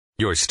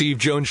Your Steve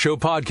Jones Show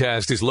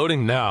podcast is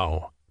loading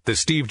now. The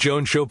Steve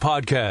Jones Show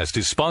podcast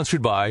is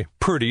sponsored by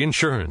Purdy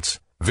Insurance.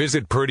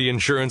 Visit Purdy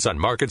Insurance on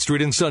Market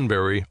Street in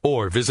Sunbury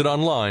or visit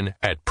online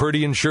at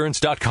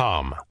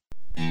purdyinsurance.com.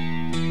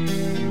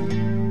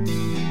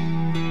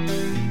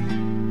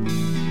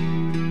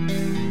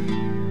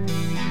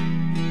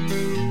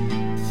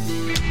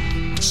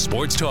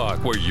 Sports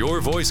talk where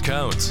your voice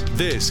counts.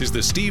 This is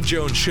the Steve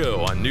Jones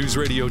Show on News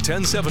Radio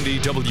 1070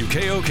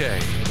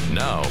 WKOK.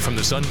 Now from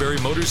the Sunbury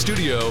Motors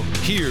Studio,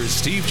 here's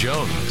Steve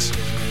Jones.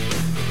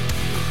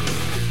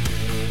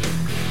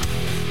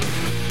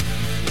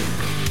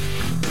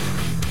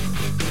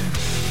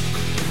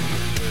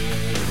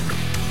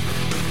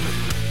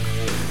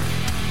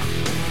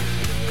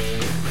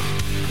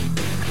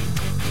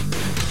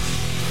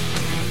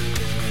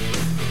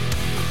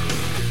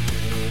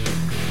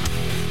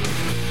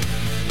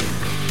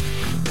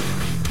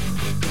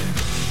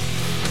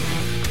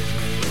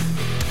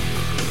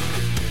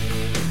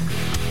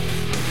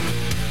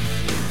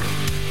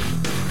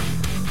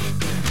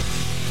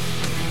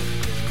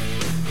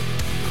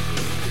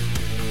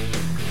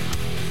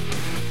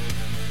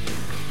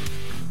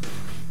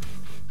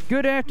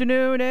 Good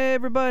afternoon,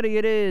 everybody.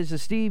 It is the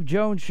Steve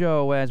Jones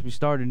Show as we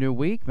start a new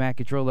week. Matt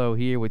Catrillo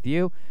here with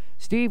you.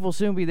 Steve will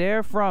soon be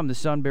there from the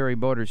Sunbury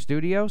Motors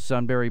Studio.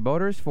 Sunbury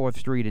Motors, 4th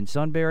Street in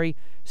Sunbury.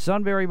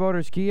 Sunbury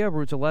Motors Kia,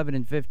 routes 11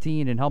 and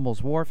 15 in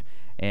Hummel's Wharf.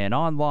 And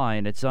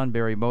online at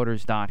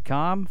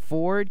sunburymotors.com.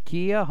 Ford,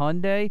 Kia,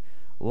 Hyundai,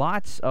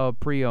 lots of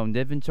pre-owned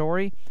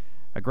inventory.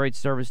 A great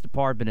service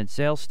department and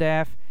sales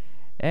staff.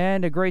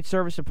 And a great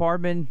service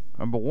department,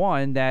 number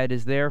one, that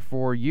is there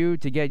for you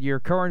to get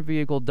your current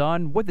vehicle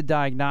done with the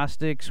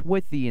diagnostics,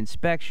 with the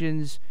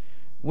inspections,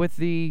 with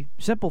the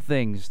simple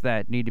things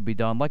that need to be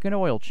done, like an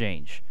oil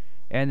change.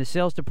 And the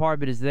sales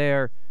department is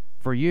there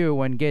for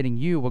you and getting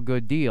you a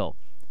good deal.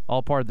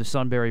 All part of the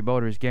Sunbury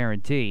Motors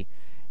guarantee.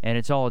 And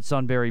it's all at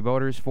Sunbury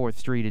Motors, 4th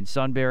Street in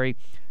Sunbury.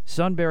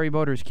 Sunbury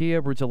Motors Kia,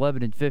 routes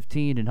 11 and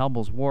 15 in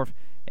Hummel's Wharf.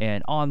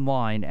 And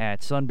online at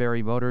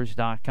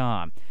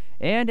sunburymotors.com.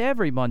 And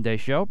every Monday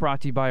show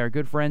brought to you by our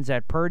good friends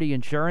at Purdy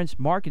Insurance,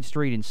 Market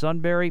Street in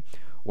Sunbury,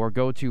 or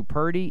go to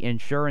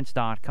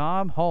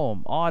purdyinsurance.com.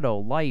 Home, auto,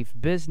 life,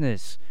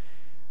 business,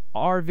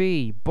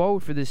 RV,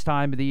 boat for this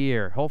time of the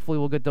year. Hopefully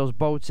we'll get those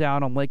boats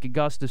out on Lake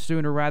Augusta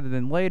sooner rather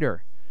than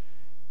later.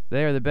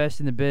 They are the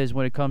best in the biz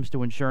when it comes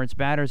to insurance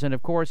matters. And,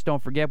 of course,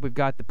 don't forget we've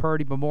got the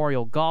Purdy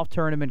Memorial Golf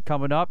Tournament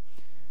coming up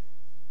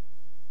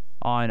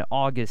on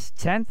August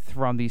 10th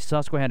from the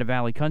Susquehanna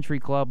Valley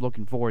Country Club.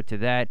 Looking forward to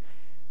that.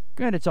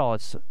 And it's all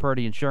at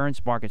Purdy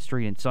Insurance, Market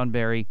Street in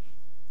Sunbury,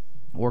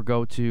 or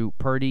go to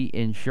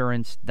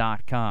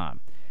purdyinsurance.com.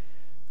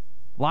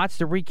 Lots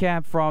to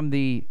recap from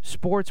the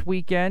sports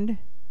weekend,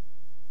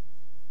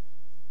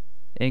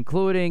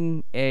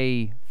 including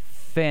a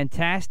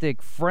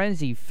fantastic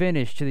frenzy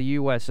finish to the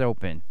U.S.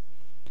 Open.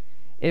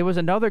 It was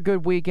another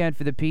good weekend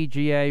for the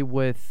PGA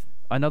with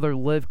another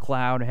live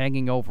cloud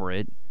hanging over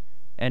it,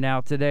 and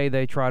now today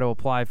they try to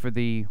apply for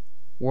the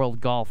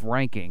World Golf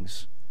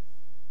Rankings.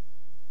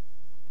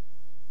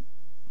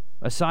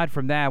 Aside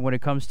from that, when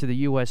it comes to the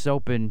U.S.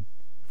 Open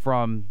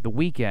from the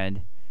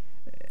weekend,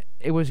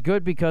 it was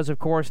good because, of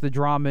course, the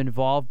drama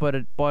involved, but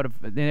in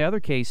the other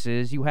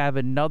cases, you have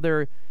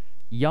another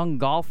young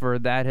golfer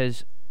that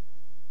has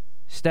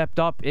stepped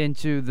up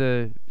into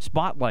the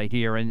spotlight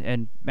here,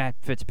 and Matt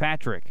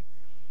Fitzpatrick,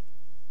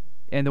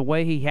 and the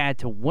way he had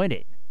to win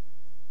it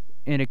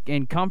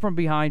in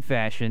come-from-behind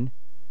fashion,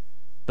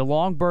 the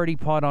long birdie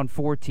putt on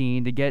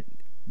 14 to get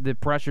the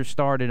pressure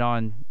started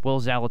on Will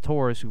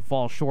Zalatoris, who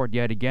falls short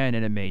yet again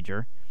in a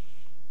major.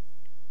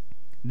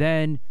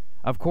 Then,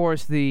 of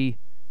course, the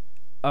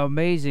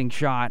amazing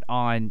shot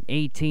on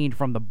 18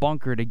 from the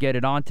bunker to get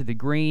it onto the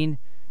green,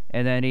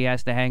 and then he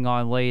has to hang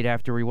on late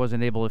after he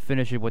wasn't able to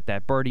finish it with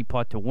that birdie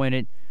putt to win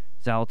it.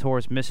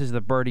 Zalatoris misses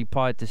the birdie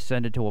putt to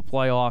send it to a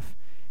playoff,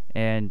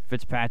 and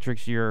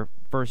Fitzpatrick's your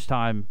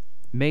first-time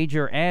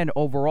major and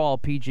overall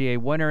PGA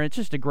winner. It's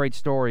just a great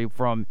story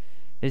from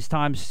his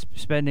time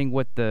spending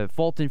with the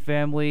Fulton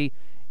family,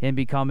 him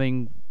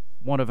becoming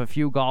one of a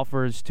few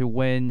golfers to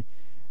win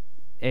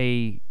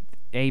a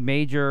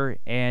major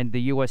and the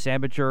U.S.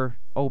 Amateur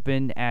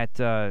Open at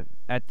the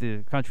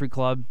Country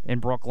Club in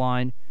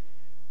Brookline.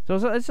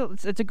 So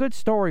it's a good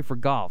story for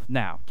golf.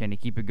 Now, can he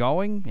keep it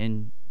going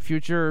in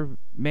future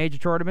major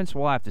tournaments?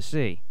 We'll have to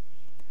see.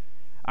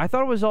 I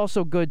thought it was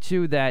also good,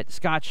 too, that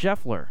Scott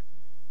Scheffler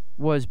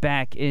was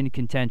back in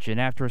contention.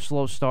 After a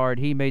slow start,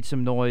 he made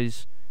some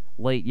noise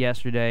late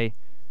yesterday,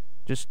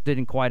 just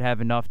didn't quite have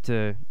enough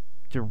to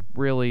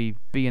really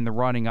be in the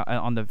running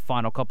on the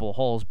final couple of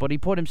holes, but he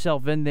put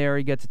himself in there.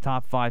 He gets a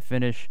top 5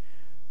 finish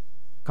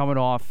coming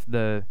off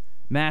the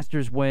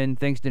Masters win.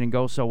 Things didn't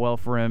go so well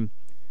for him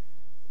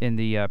in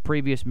the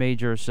previous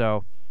major,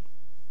 so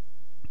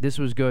this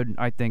was good,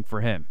 I think,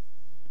 for him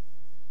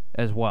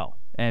as well,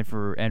 and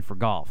for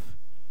golf.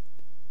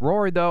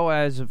 Rory, though,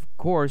 as of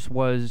course,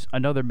 was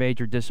another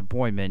major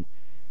disappointment.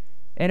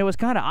 And it was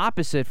kind of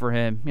opposite for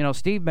him. You know,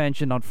 Steve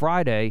mentioned on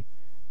Friday,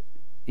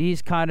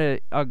 he's kind of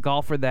a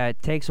golfer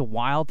that takes a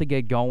while to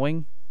get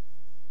going,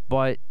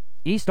 but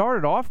he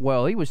started off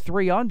well. He was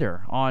 3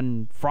 under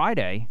on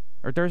Friday,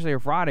 or Thursday or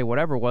Friday,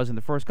 whatever it was, in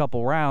the first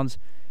couple rounds,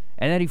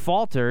 and then he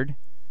faltered,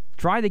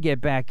 tried to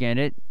get back in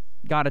it,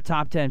 got a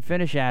top 10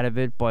 finish out of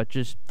it, but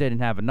just didn't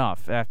have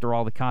enough after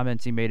all the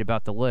comments he made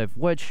about the LIV,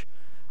 which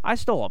I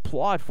still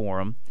applaud for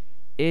him.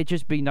 It'd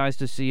just be nice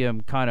to see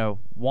him kind of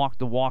walk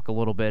the walk a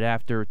little bit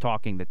after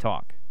talking the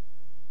talk.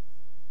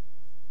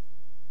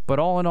 But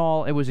all in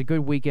all, it was a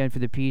good weekend for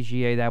the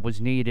PGA that was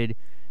needed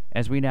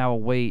as we now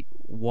await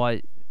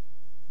what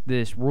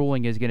this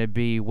ruling is going to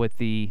be with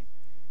the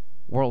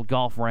World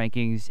Golf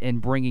Rankings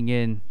and bringing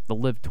in the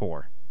LIV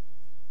Tour.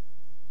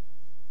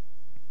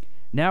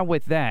 Now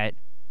with that,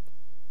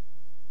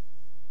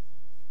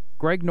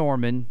 Greg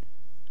Norman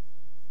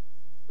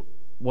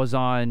was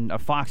on a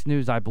Fox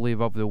News, I believe,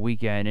 over the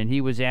weekend, and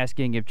he was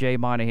asking if Jay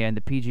Monahan,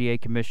 the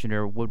PGA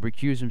commissioner, would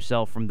recuse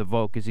himself from the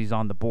vote because he's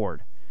on the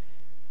board.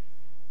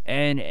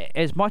 And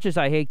as much as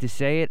I hate to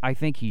say it, I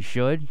think he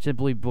should,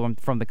 simply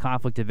from the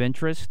conflict of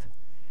interest.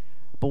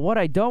 But what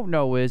I don't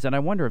know is, and I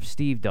wonder if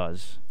Steve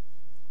does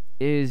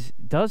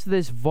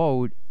this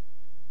vote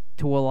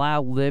to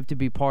allow LIV to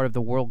be part of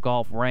the World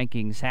Golf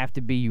Rankings have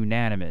to be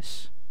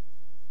unanimous?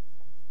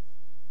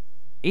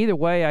 Either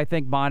way, I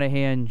think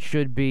Monahan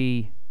should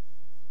be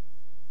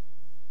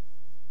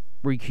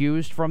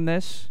recused from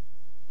this,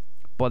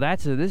 but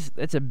that's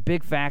a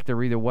big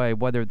factor either way,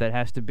 whether that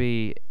has to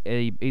be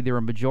either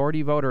a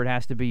majority vote or it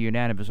has to be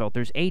unanimous vote.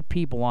 There's 8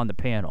 people on the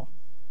panel.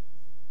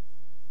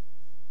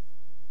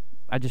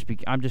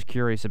 I'm just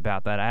curious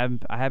about that.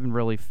 I haven't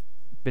really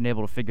been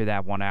able to figure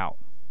that one out,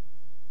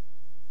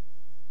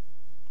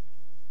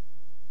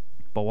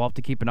 but we'll have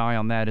to keep an eye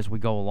on that as we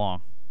go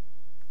along.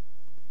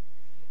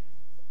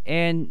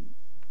 And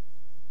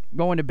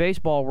going to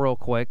baseball real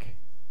quick.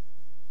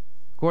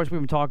 Of course,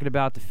 we've been talking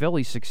about the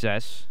Phillies'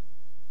 success.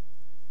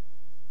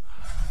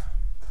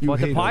 But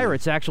the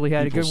Pirates actually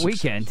had a good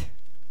weekend.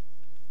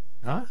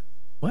 Huh?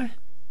 What?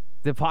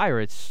 The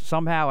Pirates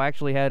somehow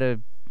actually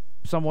had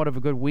somewhat of a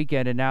good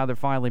weekend, and now they're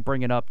finally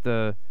bringing up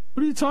the...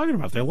 What are you talking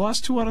about? They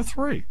lost 2 out of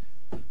 3.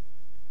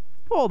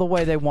 Well, the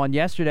way they won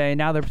yesterday, and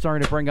now they're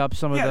starting to bring up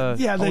some of the...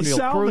 Yeah, they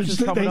salvaged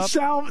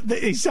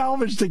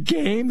the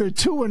game. They're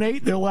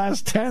 2-8 their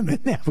last 10. They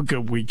didn't have a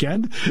good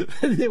weekend.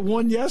 They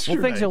won yesterday.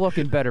 Well, things are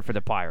looking better for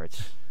the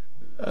Pirates.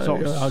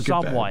 So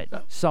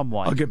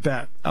somewhat. I'll get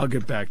back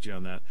to you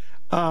on that.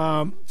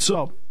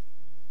 So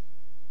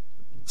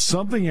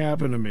something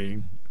happened to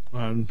me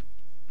on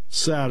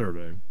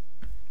Saturday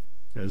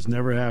that has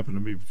never happened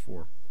to me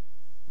before.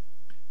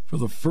 For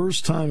the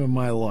first time in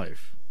my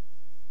life,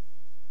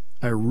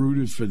 I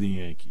rooted for the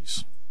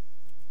Yankees.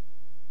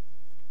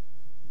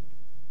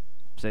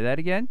 Say that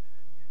again?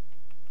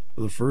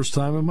 For the first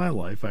time in my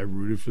life, I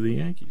rooted for the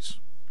Yankees.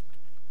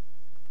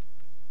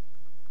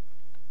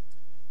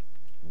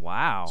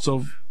 Wow.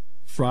 So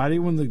Friday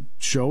when the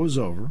show is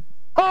over...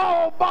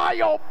 Oh, my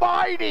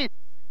almighty!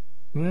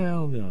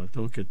 Well, no,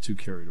 don't get too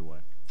carried away.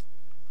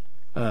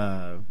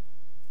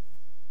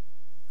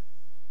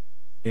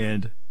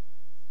 And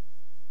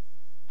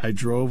I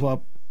drove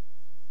up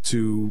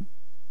to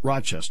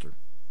Rochester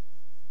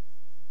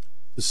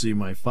to see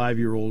my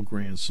 5-year-old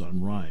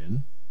grandson,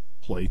 Ryan,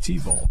 play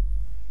T-ball.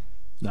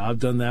 Now, I've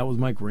done that with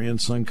my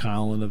grandson,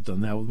 Colin. I've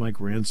done that with my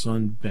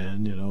grandson,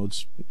 Ben.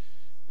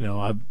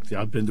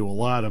 I've been to a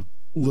lot of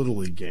Little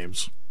League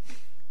games.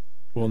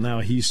 Well, now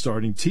he's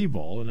starting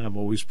T-ball, and I've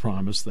always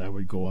promised that I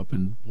would go up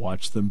and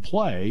watch them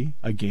play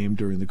a game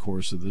during the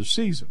course of the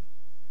season.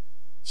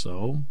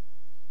 So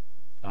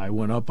I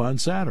went up on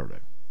Saturday.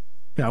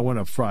 I went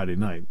up Friday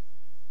night,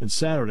 and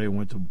Saturday I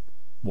went to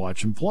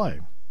watch him play.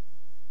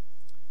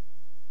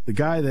 The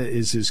guy that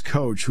is his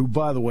coach, who,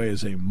 by the way,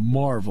 is a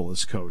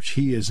marvelous coach.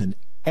 He is an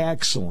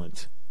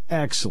excellent,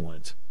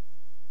 excellent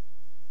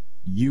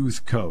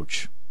youth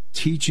coach,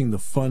 teaching the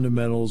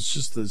fundamentals,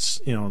 just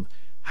this,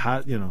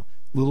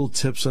 little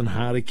tips on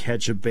how to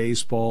catch a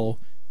baseball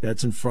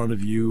that's in front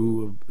of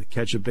you,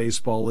 catch a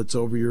baseball that's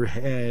over your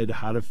head,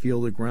 how to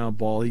field a ground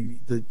ball. He's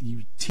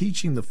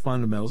teaching the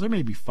fundamentals. They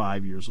may be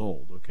 5 years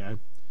old, okay?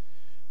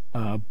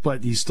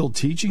 But he's still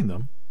teaching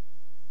them,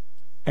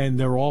 and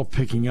they're all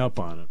picking up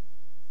on it.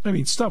 I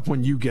mean, stuff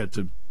when you get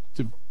to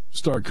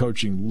start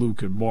coaching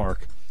Luke and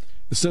Mark,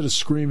 instead of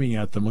screaming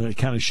at them, I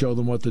kind of show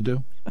them what to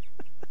do.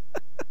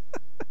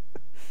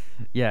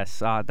 Yes,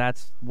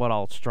 that's what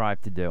I'll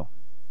strive to do.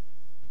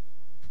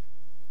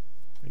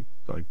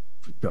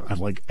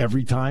 Like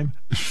every time.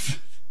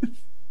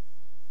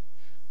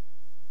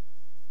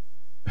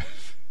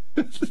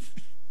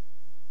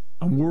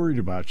 I'm worried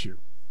about you.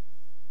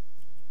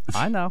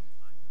 I know.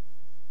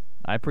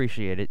 I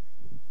appreciate it.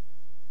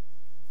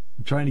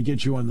 I'm trying to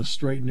get you on the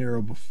straight and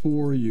narrow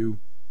before you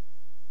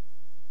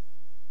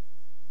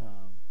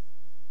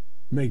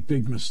make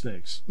big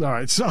mistakes. All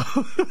right, so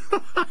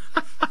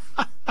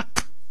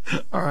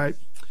all right.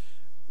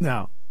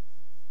 Now,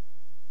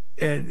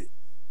 and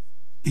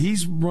he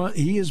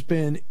has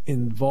been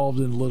involved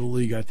in Little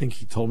League, I think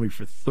he told me,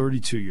 for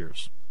 32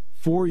 years.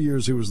 4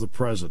 years he was the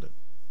president.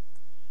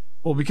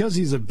 Well, because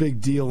he's a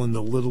big deal in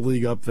the Little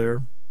League up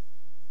there,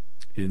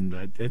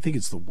 I think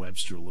it's the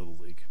Webster Little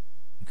League.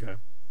 Okay.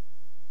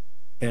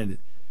 And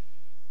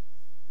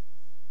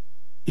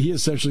he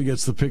essentially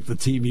gets to pick the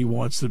team he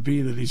wants to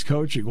be that he's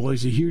coaching. Well,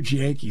 he's a huge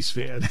Yankees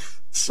fan.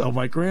 So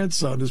my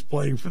grandson is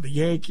playing for the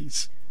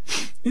Yankees.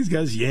 He's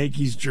got his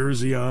Yankees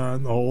jersey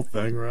on, the whole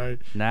thing, right?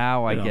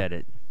 Now I get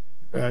it.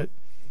 Right.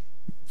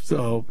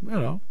 So,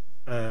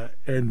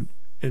 and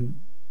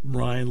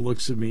Ryan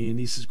looks at me and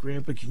he says,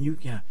 Grandpa, can you,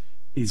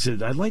 he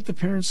said, I'd like the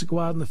parents to go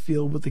out in the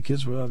field with the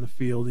kids were on the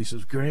field. He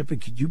says, Grandpa,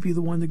 could you be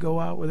the one to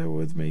go out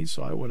with me?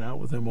 So I went out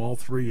with him all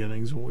 3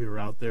 innings when we were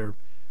out there.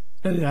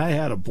 And I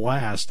had a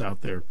blast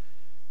out there.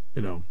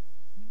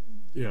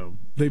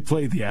 They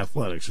played the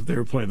Athletics. If they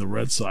were playing the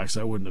Red Sox,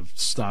 I wouldn't have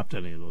stopped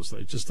any of those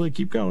things. Just like,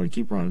 keep going,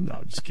 keep running.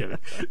 No, just kidding.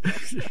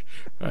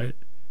 Right?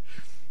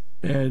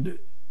 And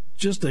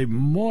just a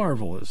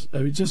marvelous,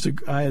 I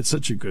had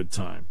such a good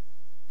time.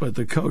 But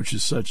the coach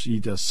he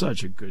does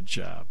such a good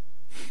job.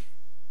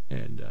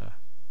 And,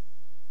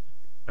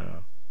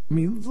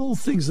 little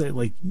things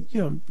that,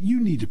 you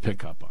need to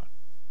pick up on.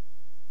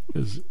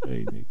 Because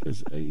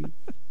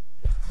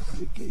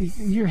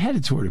you're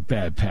headed toward a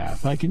bad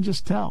path. I can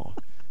just tell.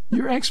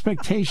 Your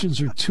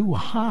expectations are too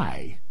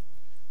high.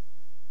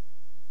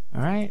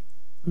 All right?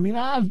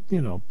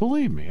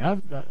 Believe me,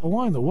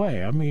 along the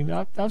way,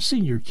 I've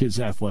seen your kids'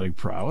 athletic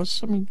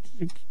prowess.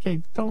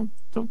 Okay, don't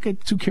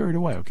get too carried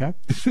away, okay?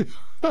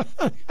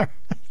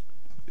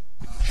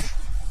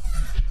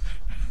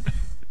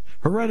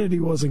 Heredity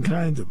wasn't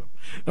kind to them.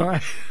 All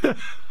right.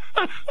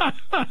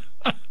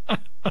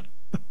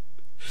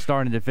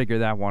 Starting to figure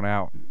that one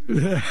out.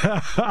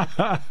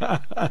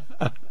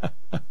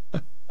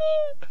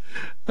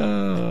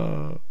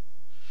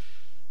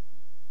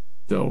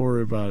 Don't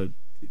worry about it.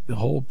 The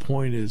whole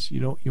point is,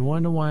 you want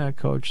to know why I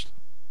coached?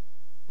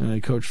 And I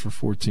coached for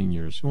 14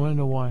 years. You want to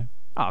know why?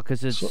 Oh,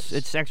 because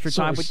it's extra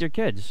time with your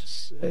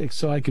kids.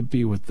 So I could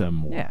be with them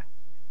more. Yeah.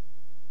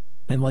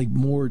 And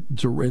more,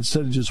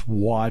 instead of just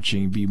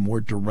watching, be more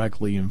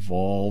directly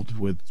involved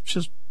with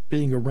just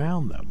being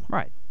around them.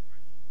 Right.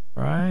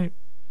 Right?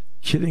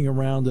 Kidding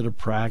around at a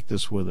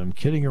practice with them,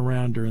 kidding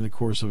around during the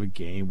course of a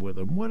game with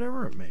them,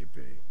 whatever it may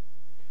be.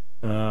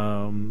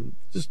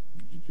 Just,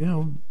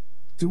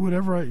 do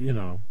whatever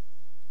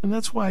and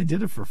that's why I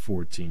did it for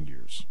 14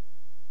 years.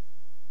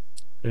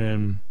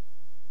 And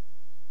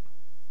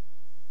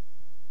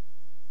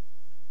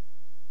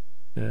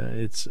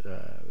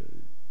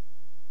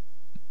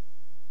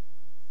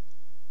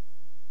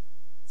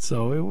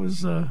so it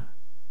was the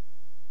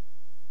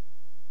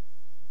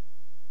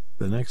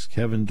next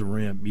Kevin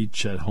Durant meet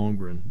Chet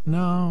Holmgren.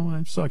 No,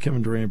 I saw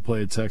Kevin Durant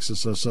play at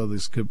Texas. I saw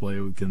this kid play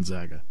with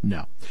Gonzaga.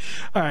 No.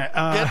 All right.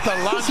 Get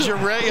the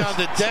lingerie on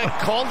the deck.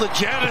 Call the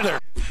janitor.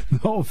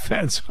 No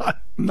offense. I'm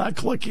not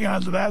clicking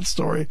onto that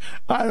story.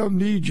 I don't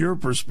need your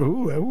perspective.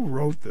 Who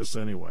wrote this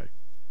anyway?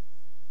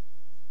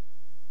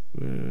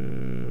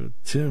 Tim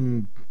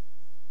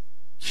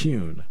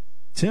Kuhn.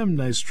 Tim,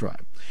 nice try.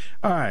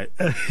 All right.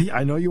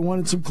 I know you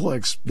wanted some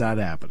clicks. Not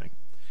happening.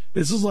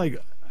 This is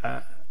like...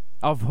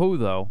 of who,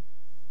 though?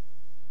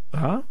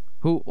 Huh?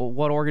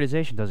 What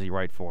organization does he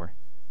write for?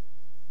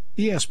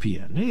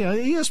 ESPN. Yeah,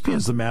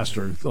 ESPN's the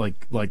master of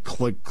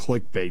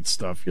clickbait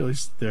stuff.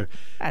 They're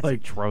That's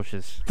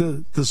atrocious.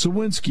 The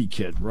Sawinski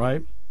kid,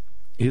 right?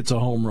 Hits a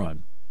home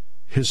run.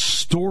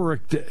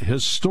 Historic day by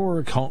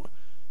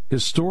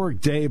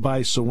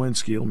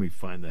Sawinski. Let me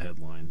find the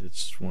headline.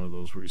 It's one of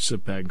those where you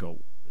sit back and go,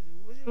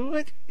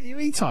 "What are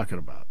you talking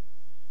about?"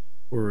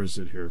 Where is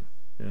it here?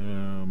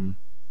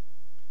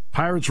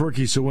 Pirates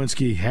rookie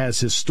Sawinski has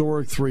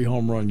historic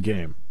 3-home run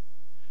game.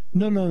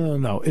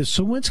 No. If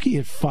Sawinski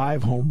hit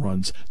 5 home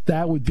runs,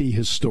 that would be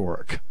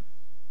historic.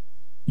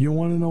 You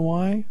want to know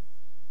why?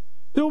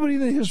 Nobody in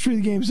the history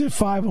of the game has hit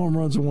 5 home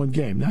runs in one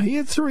game. Now, he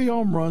had 3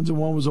 home runs and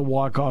one was a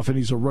walk-off, and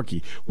he's a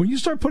rookie. When you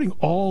start putting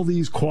all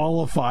these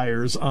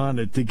qualifiers on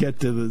it to get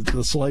to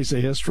the slice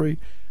of history,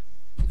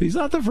 he's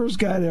not the first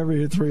guy to ever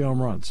hit 3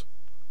 home runs.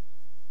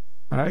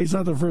 All right? He's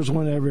not the first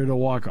one to ever hit a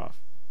walk-off.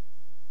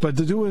 But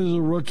to do it as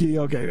a rookie,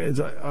 okay, it's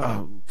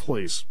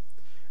please.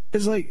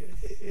 It's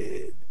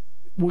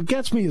what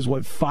gets me is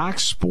what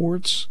Fox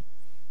Sports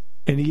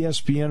and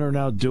ESPN are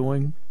now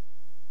doing.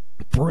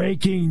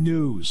 Breaking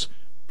news.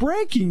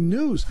 Breaking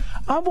news.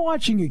 I'm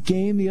watching a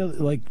game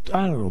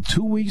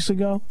 2 weeks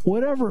ago,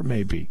 whatever it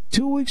may be.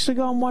 2 weeks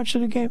ago, I'm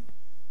watching a game.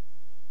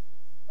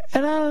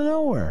 And out of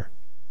nowhere,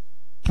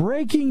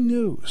 breaking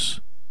news.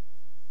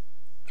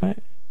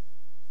 Right?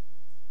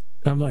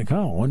 I'm like,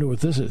 I wonder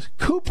what this is.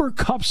 Cooper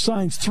Kupp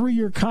signs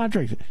 3-year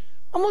contract.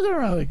 I'm looking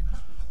around like,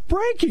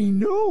 breaking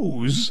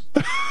news?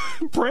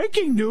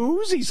 Breaking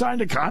news? He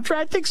signed a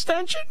contract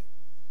extension?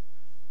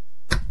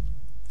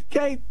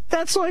 Okay,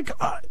 that's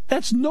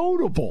that's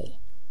notable.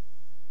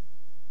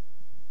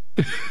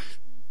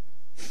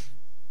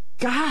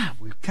 God,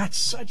 we've got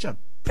such a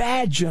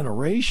bad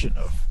generation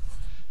of,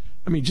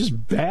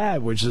 just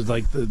bad, which is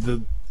like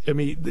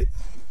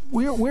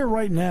we're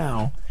right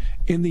now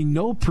in the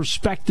no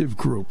perspective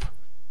group.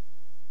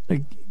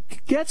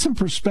 Get some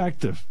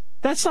perspective.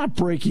 That's not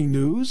breaking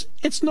news.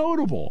 It's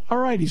notable. All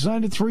right, he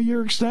signed a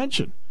 3-year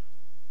extension.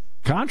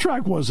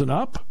 Contract wasn't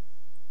up.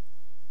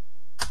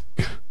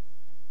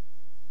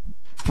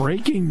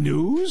 Breaking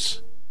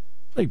news?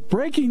 Like,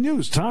 breaking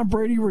news. Tom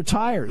Brady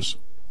retires.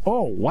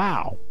 Oh,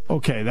 wow.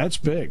 Okay, that's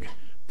big.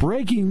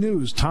 Breaking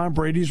news. Tom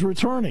Brady's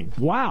returning.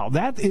 Wow,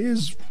 that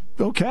is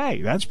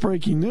okay. That's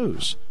breaking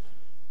news.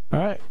 All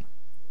right.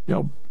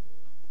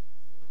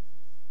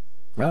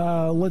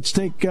 Let's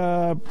take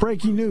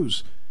breaking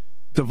news.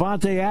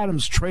 Devontae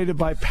Adams traded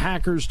by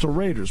Packers to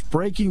Raiders.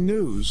 Breaking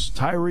news.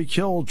 Tyreek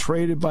Hill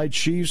traded by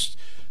Chiefs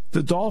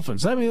to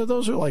Dolphins. I mean,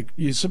 those are like,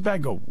 you sit back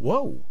and go,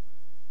 whoa.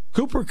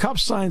 Cooper Kupp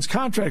signs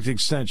contract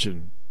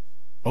extension.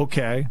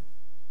 Okay.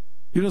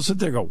 You don't sit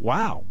there and go,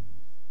 wow.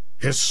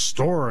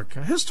 Historic.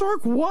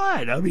 Historic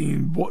what? I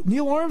mean,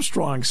 Neil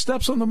Armstrong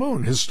steps on the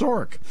moon.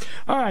 Historic.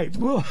 All right.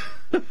 Well,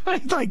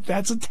 like,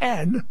 that's a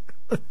 10.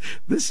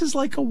 This is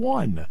like a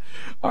 1.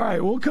 All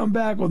right, we'll come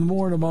back with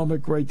more in a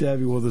moment. Great to have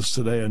you with us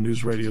today on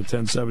News Radio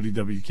 1070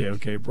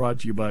 WKOK,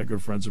 brought to you by our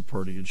good friends at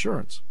Purdy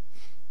Insurance.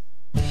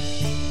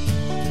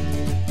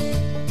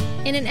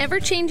 In an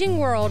ever-changing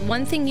world,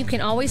 one thing you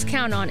can always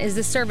count on is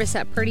the service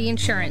at Purdy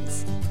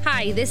Insurance.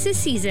 Hi, this is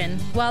Season.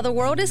 While the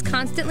world is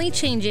constantly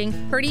changing,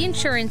 Purdy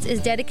Insurance is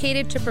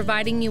dedicated to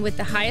providing you with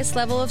the highest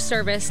level of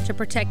service to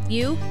protect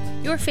you,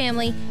 your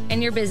family,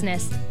 and your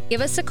business.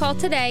 Give us a call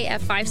today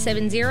at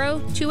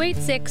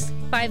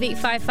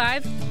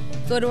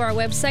 570-286-5855. Go to our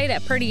website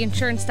at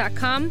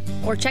purdyinsurance.com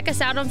or check us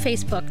out on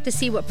Facebook to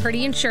see what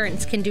Purdy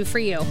Insurance can do for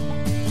you.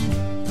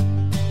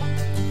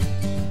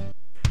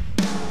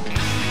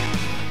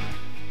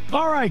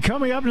 All right,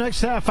 coming up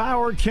next half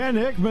hour, Ken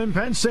Hickman,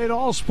 Penn State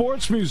All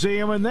Sports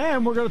Museum, and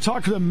then we're going to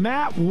talk to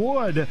Matt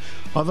Wood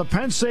of the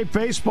Penn State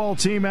baseball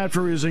team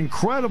after his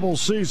incredible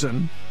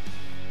season.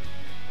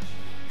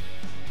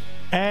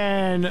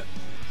 And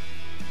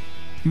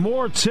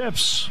more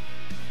tips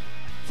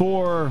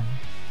for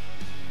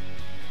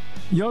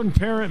young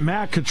parent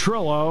Matt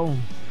Catrillo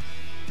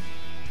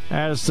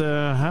as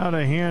to how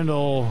to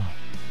handle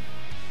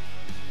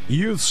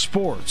youth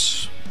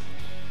sports.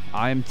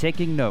 I am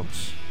taking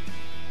notes.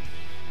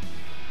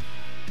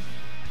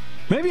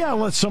 Maybe I'll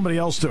let somebody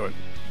else do it.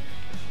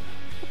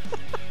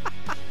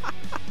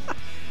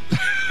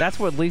 That's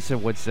what Lisa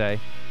would say.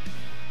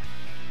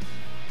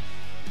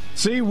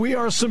 See, we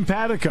are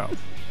simpatico.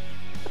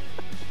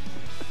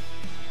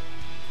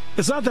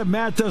 It's not that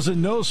Matt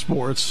doesn't know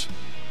sports,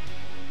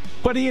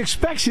 but he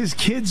expects his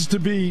kids to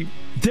be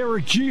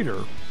Derek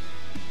Jeter.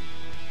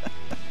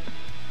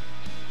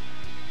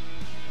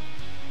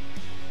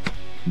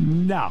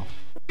 No.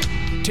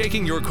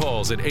 Taking your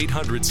calls at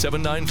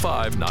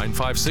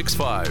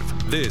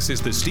 800-795-9565. This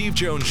is The Steve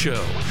Jones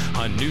Show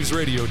on News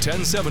Radio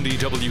 1070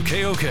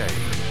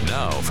 WKOK.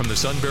 Now, from the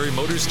Sunbury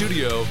Motor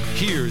Studio,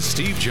 here's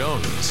Steve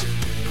Jones.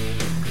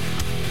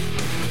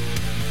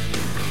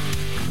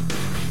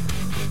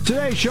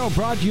 Today's show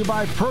brought to you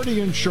by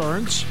Purdy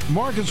Insurance.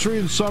 Market Street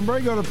in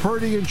Sunbury. Go to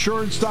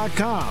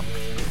purdyinsurance.com.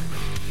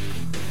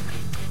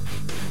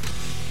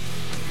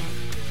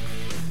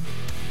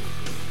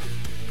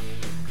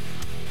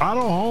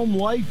 Auto, home,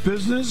 light,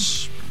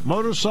 business,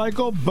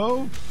 motorcycle,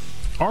 boat,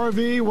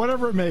 RV,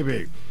 whatever it may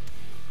be.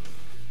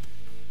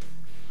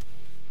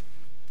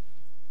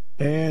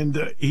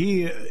 And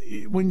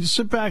when you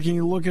sit back and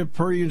you look at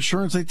Purdy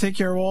Insurance, they take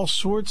care of all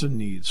sorts of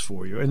needs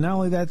for you. And not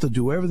only that, they'll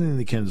do everything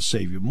they can to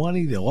save you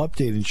money. They'll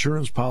update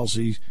insurance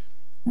policies.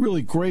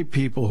 Really great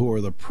people who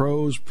are the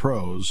pros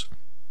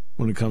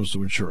when it comes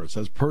to insurance.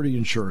 That's Purdy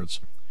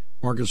Insurance,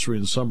 Market Street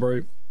in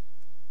Sunbury.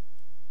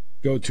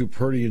 Go to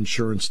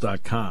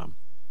purdyinsurance.com.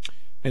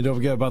 And don't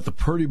forget about the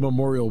Purdy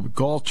Memorial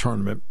Golf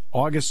Tournament,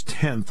 August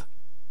 10th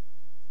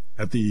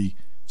at the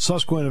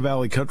Susquehanna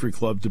Valley Country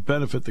Club to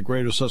benefit the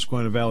Greater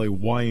Susquehanna Valley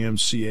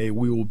YMCA.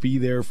 We will be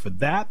there for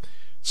that.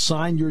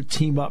 Sign your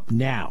team up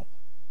now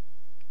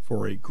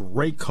for a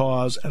great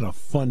cause and a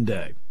fun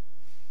day.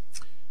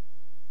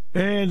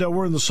 And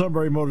we're in the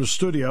Sunbury Motors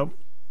studio.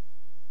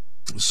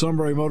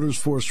 Sunbury Motors,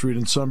 4th Street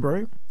in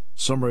Sunbury.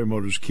 Sunbury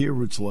Motors Kia,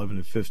 routes 11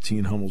 and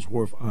 15, Hummel's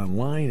Wharf,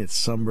 online at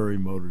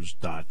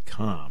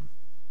sunburymotors.com.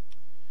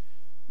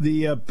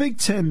 The Big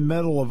Ten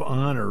Medal of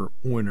Honor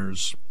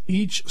winners,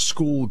 each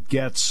school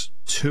gets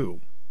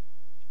 2.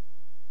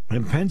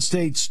 And Penn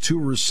State's 2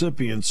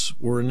 recipients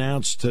were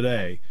announced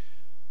today.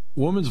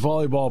 Women's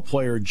volleyball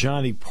player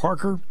Johnny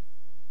Parker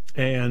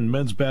and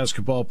men's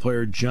basketball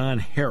player John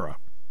Hara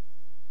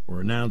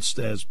were announced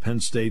as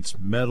Penn State's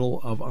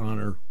Medal of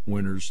Honor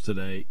winners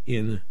today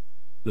in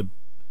the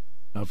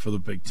for the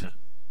Big Ten.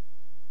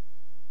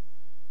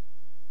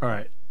 All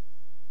right.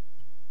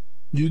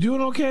 You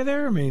doing okay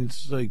there? I mean,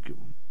 it's like...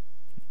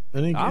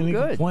 I'm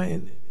good.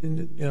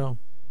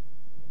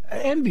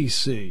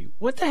 NBC,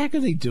 what the heck are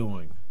they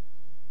doing?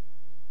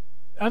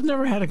 I've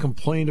never had a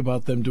complaint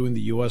about them doing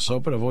the U.S.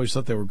 Open. I've always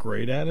thought they were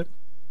great at it.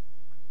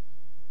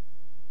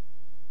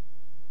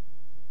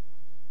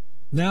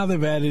 Now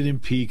they've added in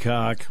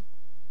Peacock.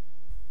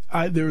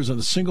 There isn't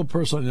a single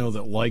person I know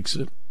that likes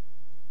it.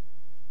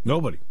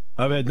 Nobody.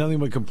 I've had nothing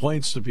but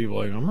complaints to people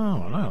like,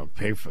 no, I don't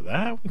pay for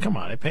that. Come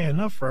on, I pay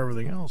enough for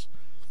everything else.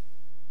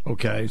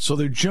 Okay, so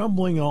they're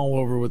jumbling all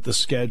over with the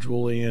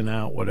schedule, in,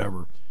 out,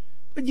 whatever.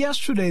 But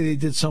yesterday they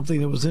did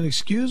something that was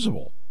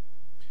inexcusable.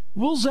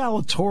 Will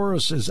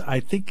Zalatoris is, I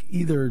think,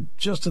 either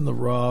just in the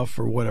rough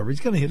or whatever. He's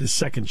going to hit his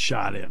second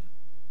shot in.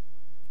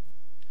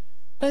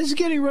 And he's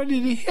getting ready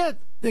to hit.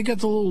 They got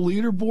the little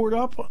leaderboard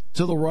up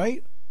to the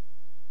right.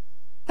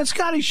 And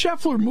Scotty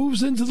Scheffler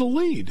moves into the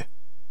lead.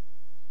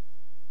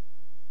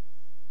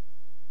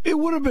 It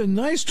would have been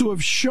nice to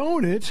have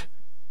shown it.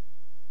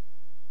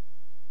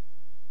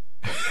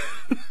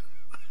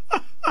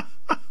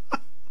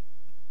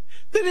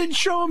 They didn't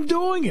show him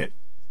doing it.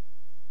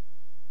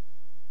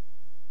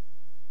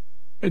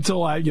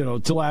 Until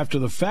after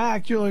the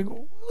fact, you're like,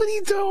 what are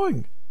you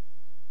doing?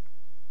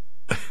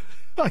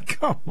 Like,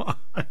 come on.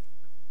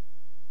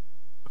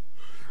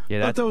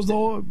 Yeah, that was the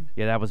whole.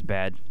 Yeah, that was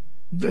bad.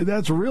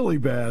 That's really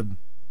bad.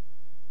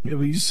 Yeah,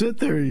 but you sit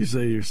there and you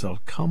say to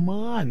yourself, come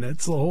on,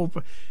 that's the whole.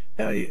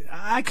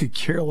 I could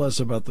care less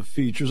about the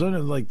features. I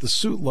know, like, the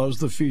suit loves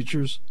the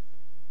features.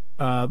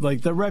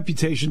 Like the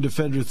Reputation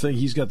Defender thing,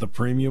 he's got the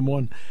premium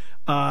one.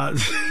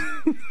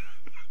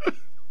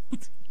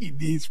 He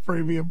needs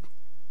premium.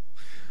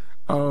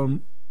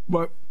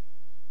 But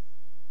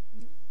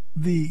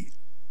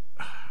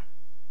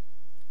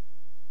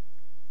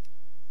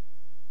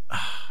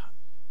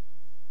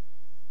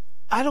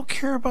I don't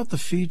care about the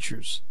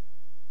features.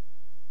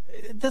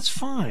 That's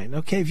fine.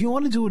 Okay, if you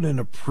want to do it in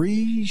a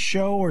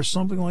pre-show or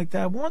something like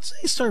that, once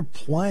they start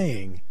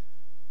playing,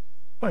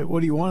 wait,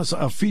 what do you want?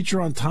 A feature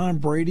on Tom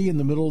Brady in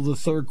the middle of the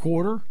third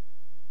quarter?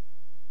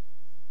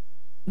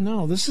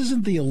 No, this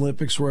isn't the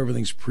Olympics where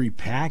everything's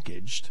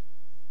pre-packaged.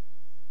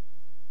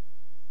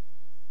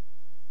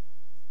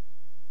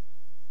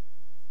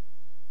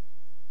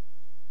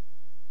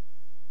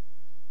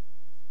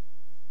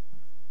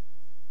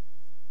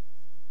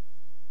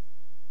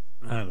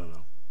 I don't know.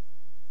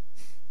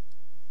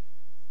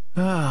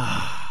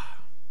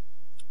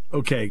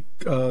 Okay,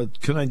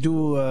 can I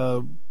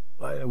do...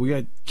 we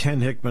got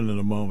Ken Hickman in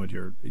a moment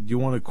here. Do you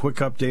want a quick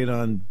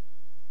update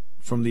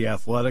from The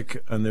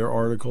Athletic and their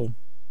article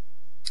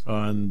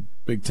on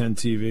Big Ten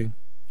TV?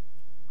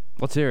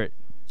 Let's hear it.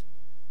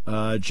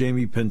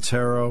 Jamie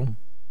Pentero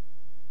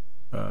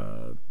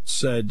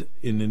said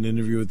in an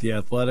interview with The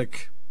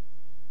Athletic,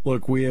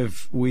 look, we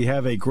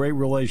have a great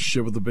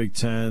relationship with the Big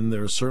Ten.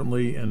 They're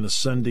certainly an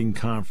ascending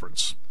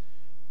conference.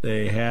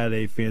 They had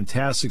a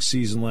fantastic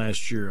season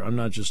last year. I'm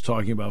not just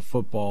talking about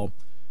football.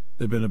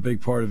 They've been a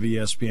big part of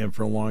ESPN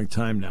for a long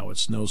time now.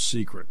 It's no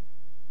secret.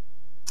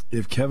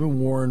 If Kevin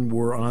Warren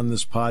were on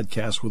this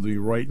podcast with me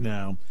right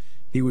now,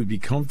 he would be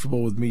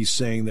comfortable with me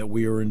saying that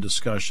we are in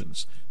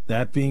discussions.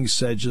 That being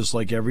said, just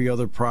like every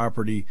other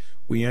property,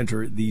 we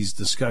enter these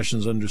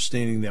discussions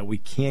understanding that we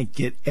can't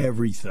get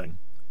everything.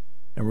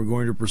 And we're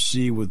going to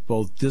proceed with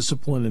both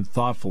discipline and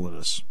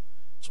thoughtfulness.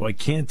 So I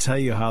can't tell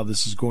you how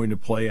this is going to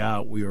play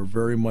out. We are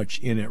very much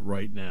in it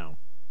right now.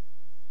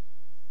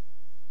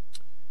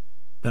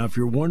 Now, if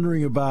you're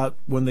wondering about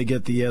when they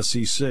get the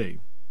SEC,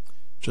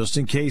 just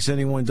in case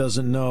anyone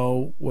doesn't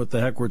know what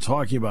the heck we're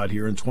talking about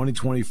here, in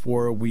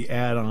 2024 we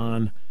add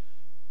on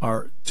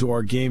to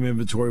our game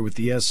inventory with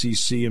the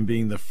SEC and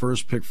being the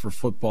first pick for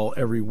football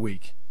every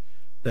week.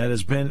 That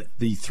has been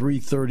the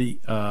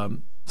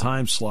 3:30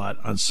 time slot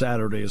on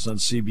Saturdays on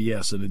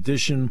CBS. In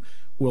addition,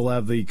 we'll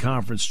have the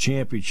conference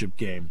championship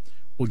game.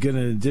 We'll get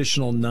an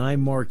additional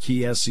 9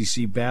 marquee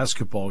SEC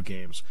basketball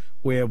games.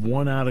 We have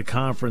 1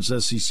 out-of-conference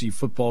SEC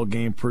football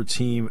game per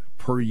team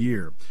per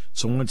year.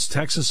 So once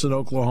Texas and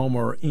Oklahoma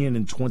are in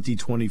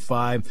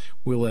 2025,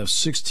 we'll have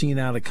 16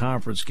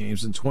 out-of-conference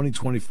games. In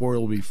 2024,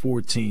 it'll be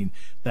 14.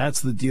 That's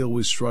the deal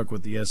we struck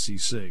with the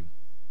SEC.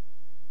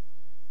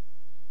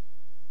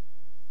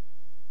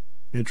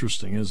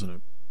 Interesting, isn't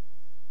it?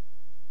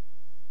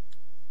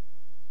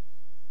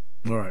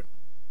 All right.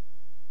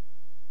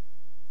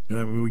 I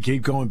mean, we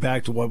keep going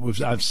back to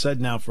what I've said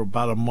now for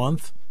about a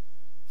month.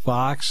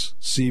 Fox,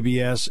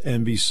 CBS,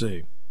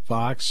 NBC.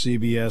 Fox,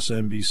 CBS,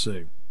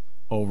 NBC.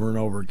 Over and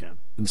over again.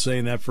 Been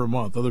saying that for a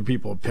month. Other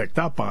people have picked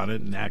up on it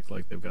and act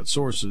like they've got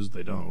sources.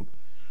 They don't.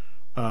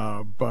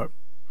 But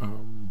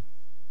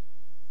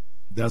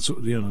that's,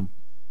 I'm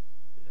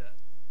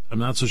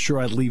not so sure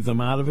I'd leave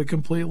them out of it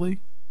completely.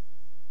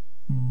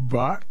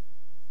 But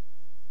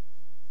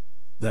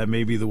that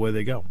may be the way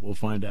they go. We'll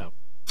find out.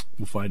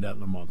 We'll find out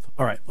in a month.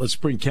 All right, let's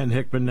bring Ken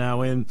Hickman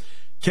now in.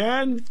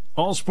 Ken,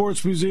 All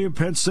Sports Museum,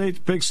 Penn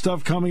State, big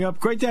stuff coming up.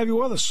 Great to have you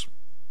with us.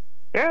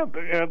 Yeah,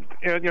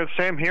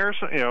 same here.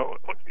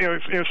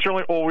 It's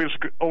certainly always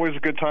a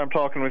good time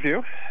talking with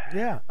you.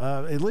 Yeah,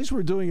 at least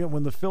we're doing it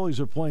when the Phillies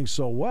are playing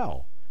so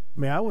well.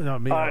 I mean,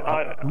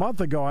 a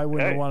month ago I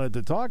wouldn't have wanted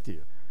to talk to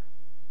you.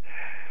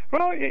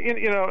 Well,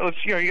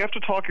 you have to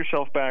talk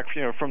yourself back,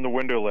 from the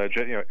window ledge,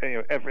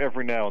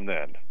 every now and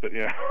then. But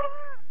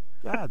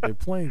God, they're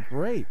playing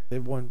great.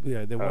 They've won.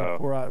 Yeah, they won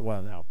 4 out.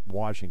 Well, now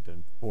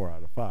Washington 4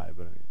 out of 5.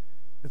 But I mean,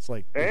 it's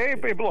like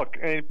look.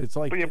 It's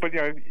like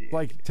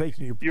like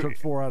taking you took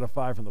 4 out of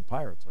 5 from the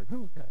Pirates. Like,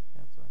 okay,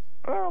 that's right.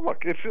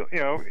 Look, it's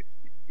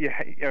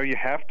you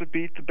have to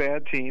beat the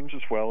bad teams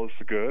as well as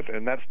the good,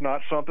 and that's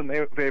not something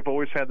they've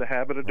always had the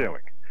habit of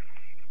doing.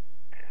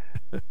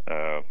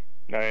 The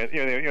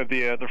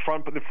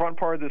front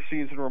part of the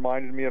season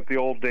reminded me of the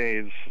old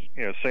days,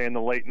 say in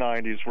the late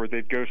 '90s, where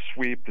they'd go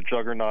sweep the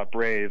juggernaut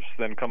Braves,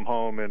 then come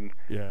home and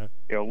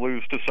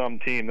lose to some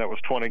team that was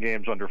 20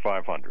 games under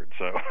 500.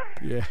 So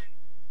yeah.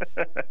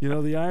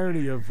 The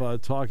irony of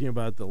talking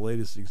about the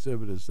latest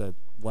exhibit is that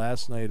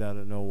last night out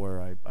of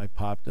nowhere I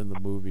popped in the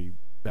movie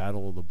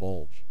Battle of the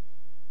Bulge.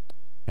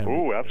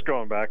 That's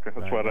going back.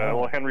 That's what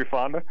Henry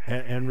Fonda.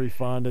 Henry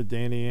Fonda,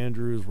 Danny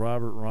Andrews,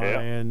 Robert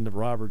Ryan,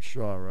 Robert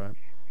Shaw, right?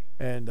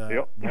 And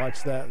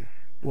watch that.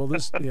 Well,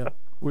 this,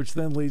 which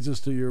then leads us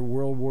to your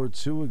World War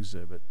II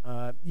exhibit.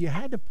 You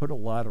had to put a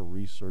lot of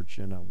research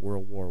in on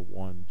World War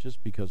I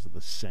just because of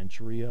the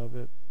century of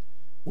it.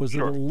 Was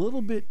it a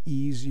little bit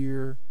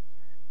easier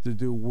to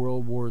do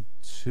World War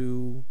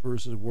II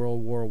versus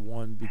World War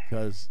I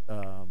because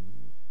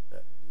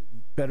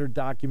better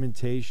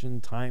documentation,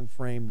 time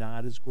frame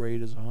not as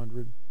great as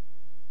 100?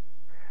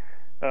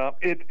 What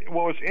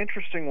was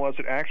interesting was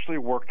it actually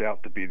worked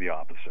out to be the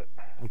opposite.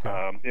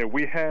 Okay.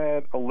 We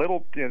had a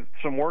little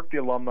some work the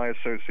Alumni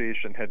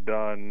Association had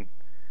done,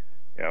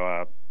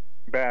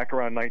 back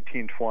around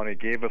 1920,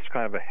 gave us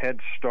kind of a head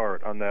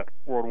start on that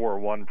World War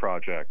I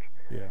project.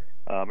 Yeah.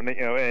 For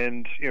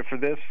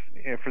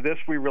this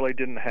we really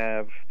didn't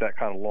have that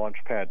kind of launch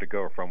pad to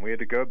go from. We had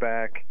to go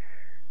back,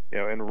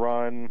 and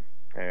run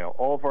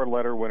all of our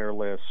letter winner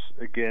lists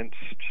against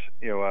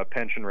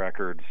pension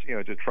records,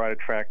 to try to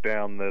track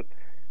down the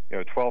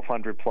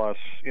 1,200 plus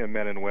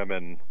men and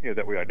women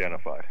that we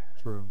identified.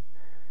 True.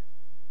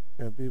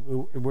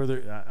 Were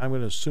there? I'm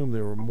going to assume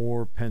there were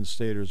more Penn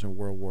Staters in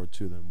World War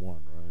II than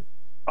one, right?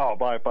 Oh,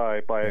 by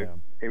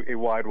a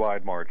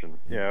wide margin.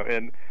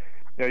 And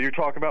you're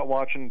talking about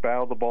watching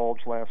Battle of the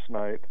Bulge last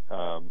night.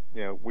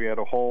 We had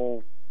a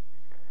whole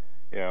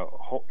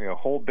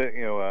bit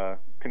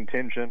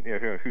contingent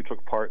who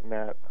took part in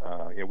that.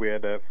 We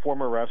had a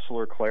former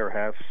wrestler, Claire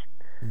Hess,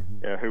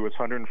 who was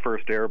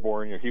 101st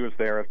Airborne. He was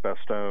there at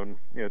Bastogne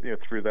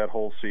through that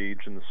whole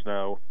siege in the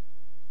snow.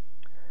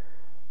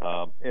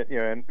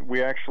 And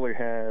we actually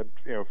had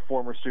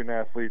former student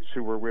athletes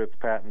who were with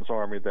Patton's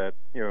Army that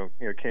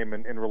came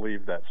in and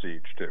relieved that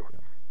siege too.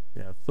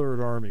 Yeah, Third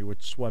Army,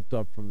 which swept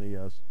up from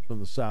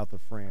the south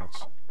of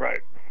France. Right.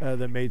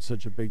 That made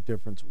such a big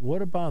difference.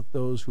 What about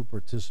those who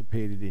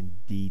participated in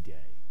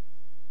D-Day?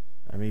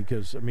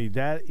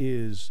 That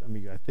is.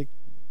 I think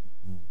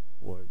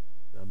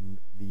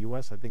the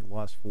U.S.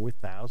 lost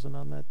 4,000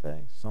 on that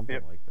day,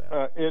 something like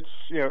that.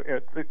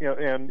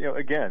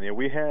 Again,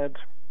 we had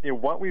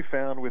what we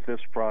found with this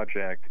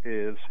project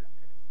is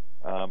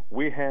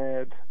we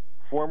had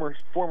former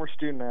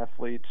student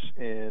athletes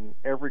in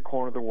every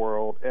corner of the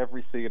world,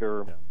 every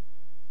theater,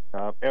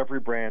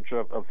 every branch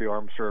of the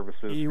armed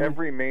services,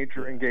 every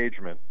major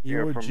engagement.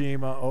 Iwo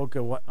Jima,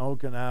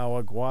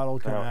 Okinawa,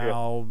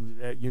 Guadalcanal,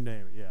 you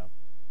name it. Yeah.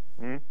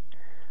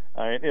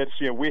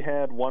 Mm-hmm. We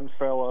had one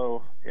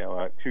fellow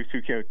who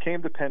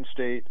came to Penn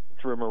State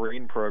through a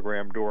Marine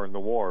program during the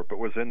war, but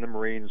was in the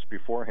Marines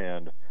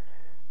beforehand.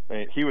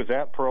 He was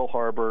at Pearl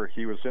Harbor.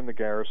 He was in the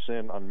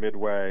garrison on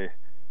Midway.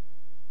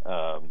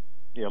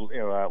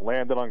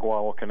 Landed on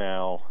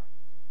Guadalcanal.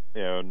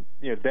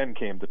 Then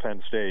came to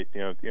Penn State.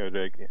 To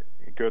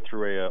go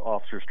through a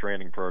officers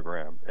training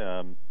program.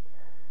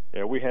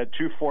 We had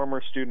two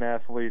former student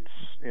athletes,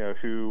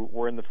 who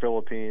were in the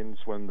Philippines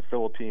when the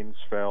Philippines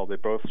fell. They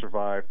both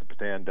survived the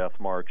Bataan Death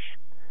March.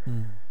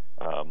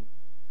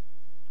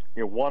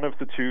 One of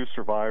the two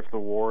survived the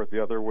war.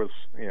 The other was,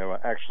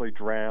 actually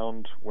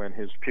drowned when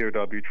his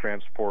POW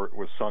transport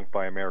was sunk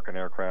by American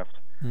aircraft.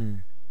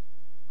 They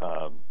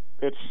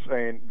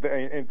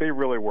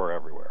really were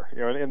everywhere.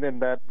 And then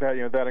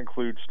that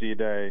includes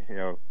D-Day.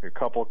 A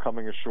couple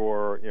coming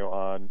ashore,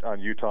 on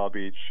Utah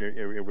Beach,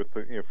 with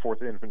the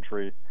 4th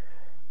Infantry.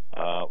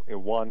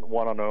 One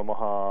on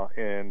Omaha,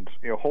 and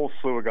a whole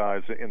slew of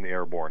guys in the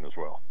airborne as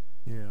well.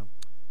 Yeah.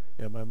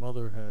 My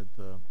mother had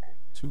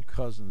two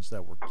cousins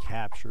that were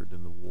captured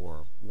in the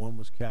war. One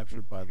was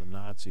captured by the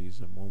Nazis,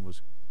 and one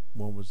was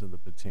in the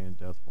Bataan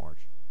Death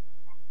March.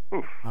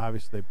 Oof.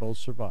 Obviously, they both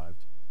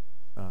survived.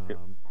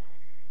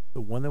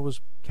 The one that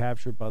was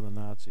captured by the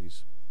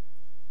Nazis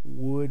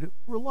would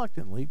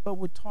reluctantly, but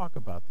would talk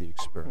about the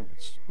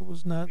experience. It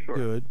was not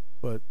good,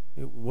 but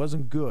it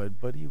wasn't good,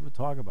 but he would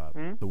talk about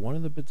it. The one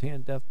in the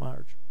Bataan Death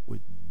March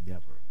would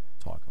never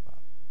talk about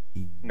it.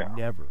 He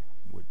never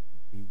would.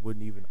 He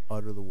wouldn't even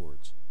utter the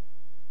words.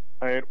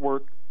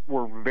 We're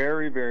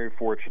very, very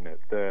fortunate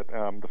that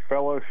the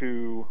fellow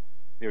who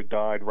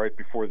died right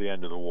before the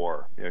end of the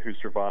war, who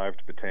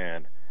survived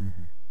Bataan,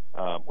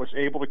 was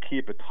able to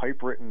keep a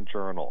typewritten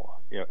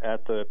journal,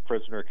 at the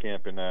prisoner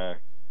camp in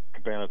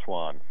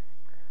Cabanatuan.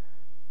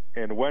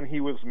 And when he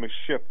was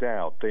shipped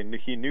out,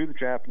 he knew the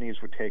Japanese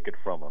would take it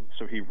from him.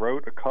 So he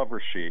wrote a cover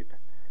sheet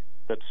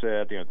that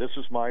said, this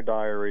is my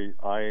diary.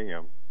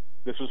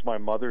 This is my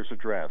mother's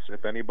address.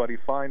 If anybody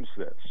finds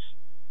this,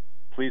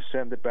 please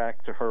send it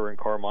back to her in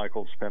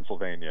Carmichael,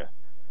 Pennsylvania.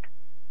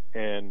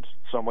 And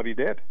somebody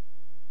did.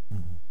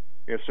 Mm-hmm.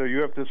 Yeah, so you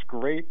have this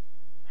great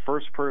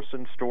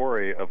first-person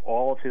story of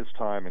all of his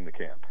time in the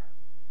camp.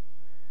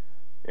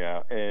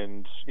 Yeah,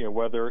 and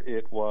whether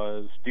it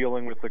was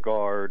dealing with the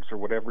guards or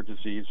whatever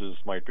diseases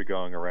might be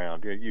going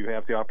around, you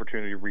have the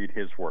opportunity to read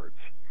his words.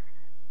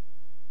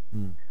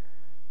 Mm.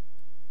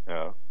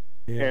 Yeah.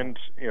 And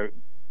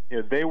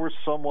they were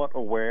somewhat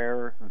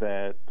aware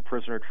that the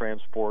prisoner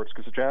transports,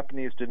 because the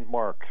Japanese didn't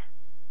mark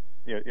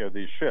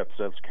these ships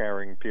as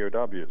carrying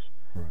POWs.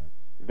 Right.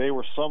 They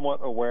were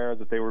somewhat aware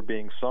that they were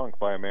being sunk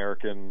by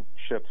American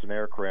ships and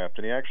aircraft,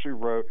 and he actually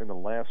wrote in the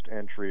last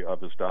entry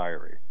of his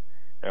diary,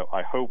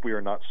 I hope we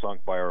are not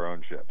sunk by our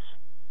own ships.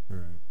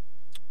 Right.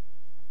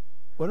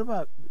 What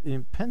about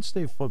in Penn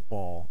State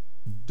football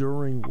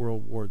during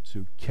World War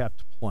II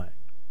kept playing?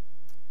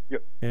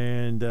 Yep.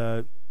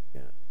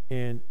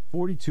 And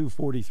 42,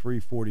 43,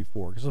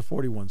 44, because the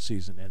 41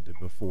 season ended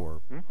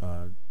before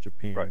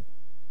Japan right.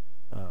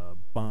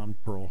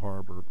 Bombed Pearl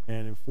Harbor,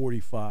 and in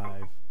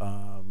 45,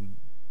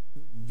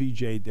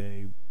 VJ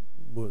Day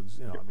was,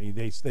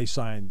 they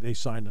signed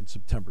on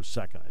September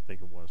 2nd, I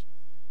think it was.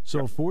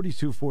 So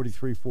 42,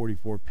 43,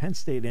 44, Penn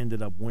State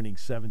ended up winning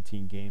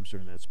 17 games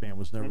during that span,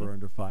 was never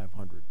under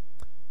 500.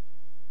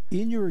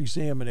 In your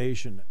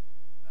examination,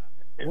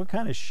 what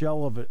kind of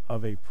shell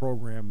of a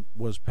program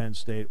was Penn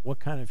State? What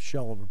kind of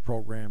shell of a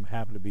program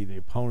happened to be the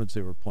opponents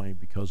they were playing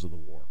because of the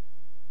war?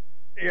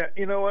 Yeah,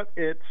 you know what?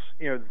 It's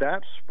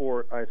that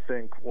sport I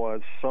think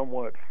was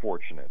somewhat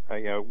fortunate.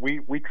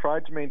 We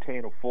tried to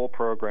maintain a full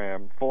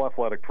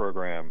athletic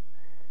program,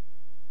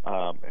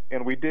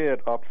 and we did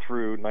up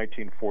through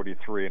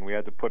 1943, and we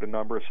had to put a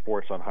number of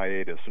sports on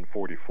hiatus in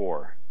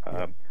 44.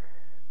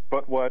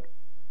 But what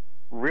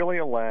really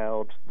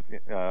allowed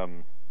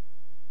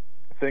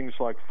things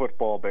like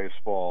football,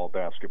 baseball,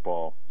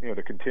 basketball,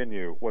 to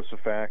continue was the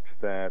fact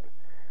that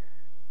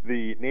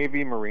the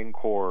Navy Marine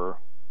Corps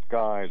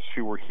guys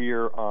who were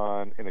here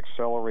on an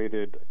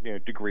accelerated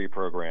degree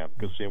program,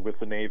 because with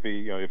the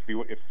Navy, if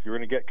you're going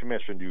to get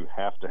commissioned, you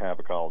have to have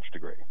a college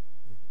degree.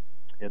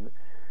 And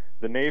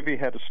the Navy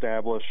had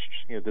established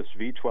this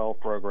V-12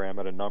 program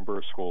at a number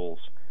of schools,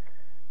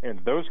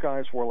 and those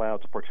guys were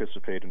allowed to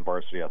participate in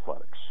varsity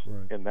athletics.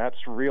 Right. And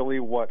that's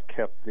really what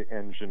kept the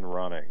engine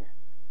running.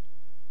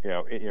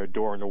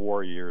 During the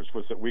war years,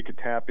 was that we could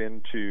tap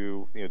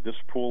into this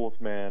pool of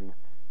men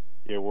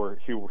who were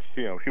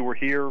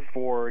here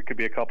for, it could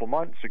be a couple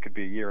months, it could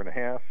be a year and a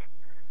half.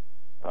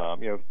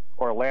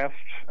 Our last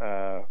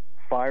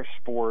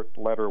 5-sport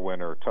letter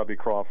winner, Tubby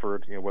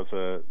Crawford, was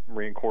a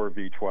Marine Corps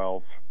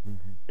V-12,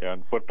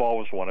 and football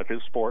was one of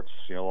his sports,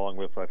 along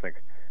with, I think,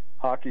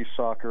 hockey,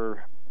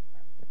 soccer.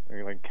 I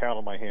can count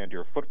on my hand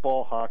here: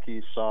 football,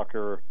 hockey,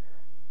 soccer,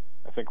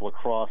 I think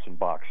lacrosse, and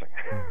boxing.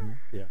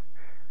 Yeah.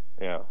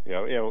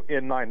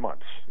 In 9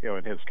 months,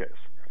 in his case.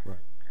 Right.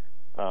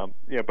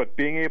 But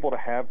being able to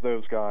have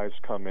those guys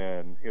come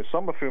in,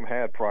 some of whom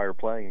had prior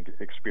playing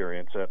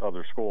experience at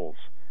other schools,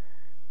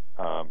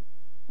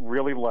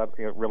 really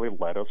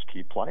let us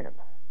keep playing.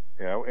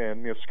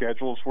 And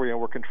schedules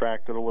were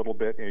contracted a little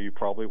bit. You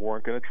probably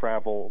weren't going to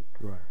travel,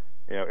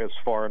 as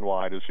far and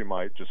wide as you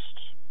might, just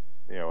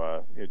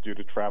due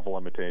to travel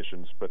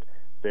limitations. But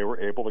they were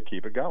able to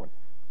keep it going.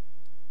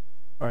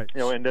 All right.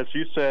 And as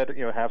you said,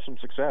 have some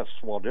success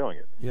while doing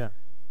it. Yeah.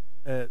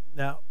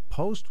 Now,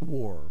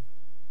 post-war,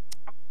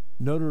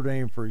 Notre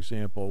Dame, for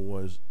example,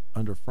 was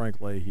under Frank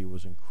Leahy,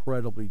 was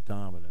incredibly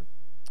dominant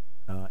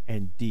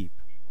and deep,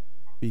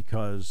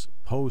 because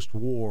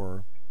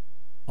post-war,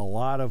 a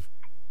lot of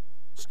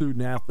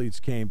student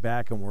athletes came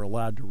back and were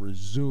allowed to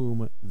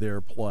resume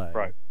their play.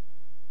 Right.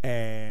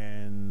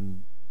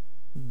 And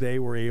they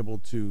were able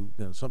to,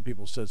 some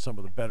people said some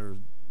of the better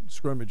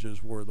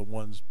scrimmages were the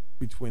ones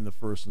between the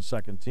first and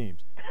second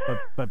teams.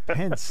 But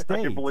Penn State,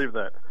 I can believe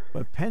that.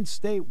 But Penn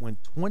State went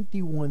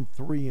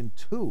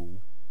 21-3-2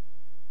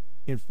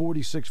 in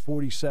 46,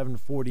 47,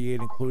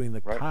 48, including the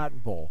Cotton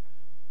Bowl,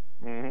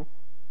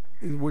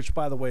 which,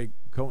 by the way,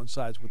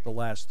 coincides with the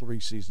last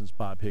 3 seasons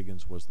Bob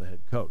Higgins was the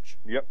head coach.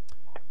 Yep.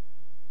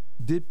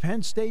 Did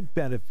Penn State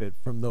benefit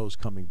from those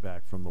coming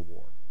back from the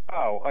war?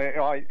 Oh,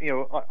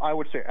 I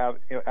would say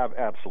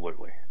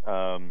absolutely.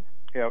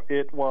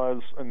 It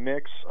was a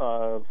mix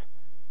of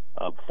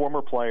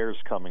former players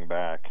coming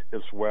back,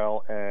 as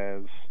well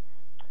as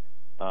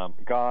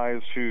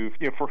guys who,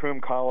 for whom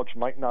college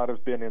might not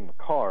have been in the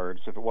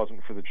cards if it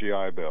wasn't for the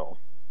GI Bill.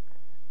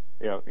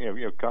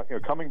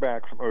 Coming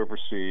back from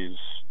overseas,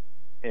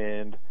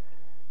 and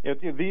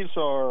these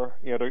are,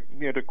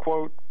 to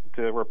quote,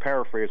 or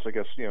paraphrase, I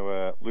guess,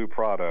 Lou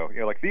Prado.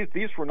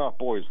 These were not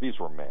boys; these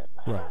were men.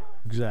 Right.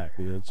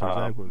 Exactly. That's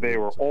exactly what they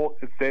were old.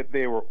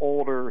 They were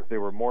older. They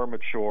were more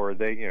mature.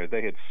 They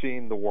had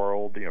seen the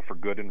world, for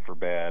good and for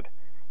bad,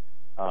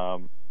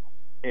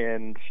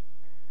 and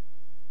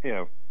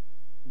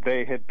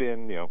they had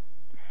been,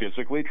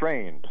 physically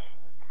trained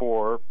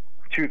for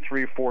 2,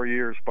 3, 4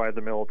 years by the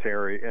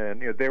military,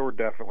 and they were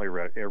definitely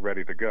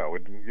ready to go.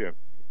 And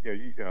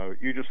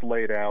you just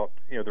laid out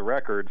the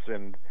records,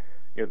 and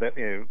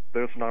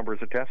those numbers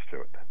attest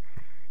to it.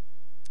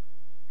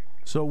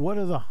 So, what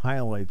are the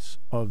highlights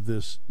of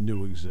this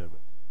new exhibit?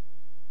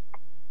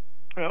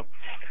 Well,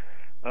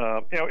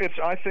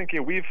 I think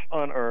we've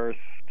unearthed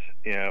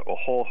a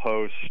whole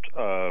host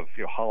of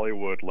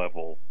Hollywood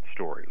level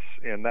stories,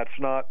 and that's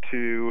not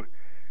to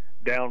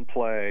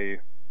downplay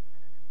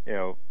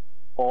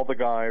all the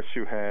guys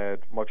who had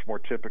much more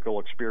typical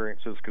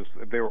experiences, because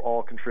they were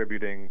all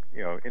contributing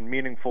in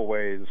meaningful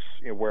ways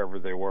wherever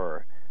they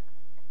were.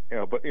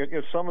 But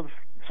some of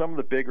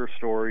the bigger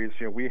stories,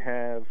 we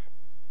have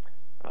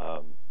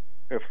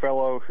a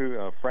fellow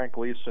who Frank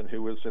Gleason,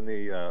 who was in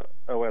the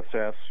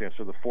OSS,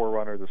 so the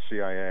forerunner of the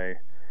CIA,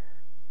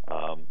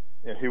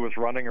 he was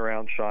running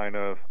around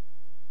China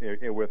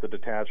with a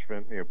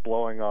detachment,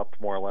 blowing up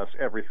more or less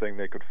everything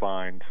they could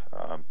find.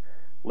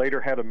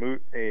 Later had a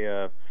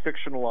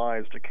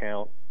fictionalized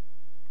account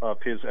of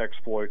his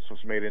exploits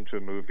was made into a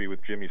movie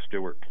with Jimmy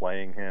Stewart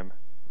playing him.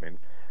 I mean,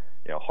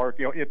 it's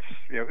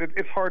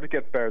hard to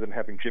get better than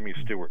having Jimmy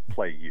Stewart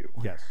play you.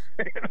 Yes.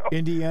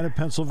 Indiana,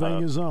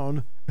 Pennsylvania's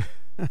own.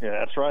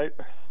 Yeah, that's right.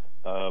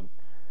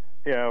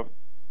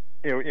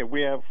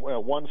 We have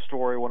one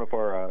story. One of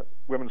our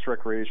Women's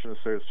Recreation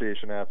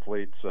Association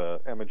athletes,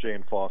 Emma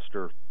Jane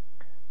Foster,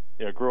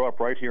 grew up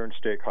right here in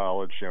State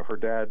College. Her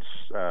dad's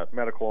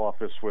medical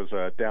office was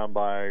down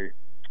by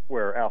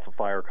where Alpha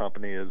Fire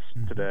Company is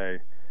today.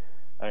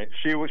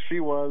 She was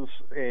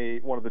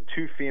one of the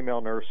two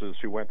female nurses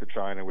who went to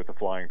China with the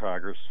Flying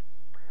Tigers.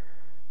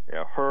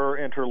 Her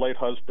and her late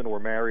husband were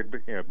married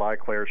by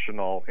Claire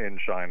Chennault in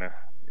China.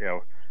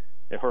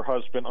 Her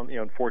husband,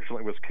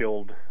 unfortunately, was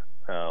killed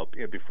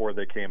before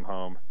they came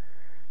home.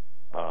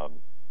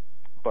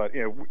 But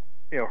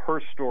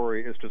her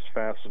story is just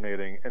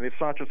fascinating, and it's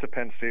not just a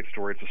Penn State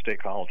story; it's a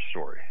State College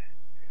story.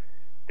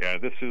 Yeah,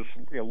 this is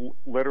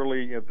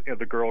literally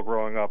the girl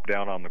growing up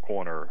down on the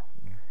corner,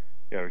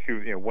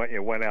 who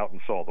went out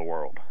and saw the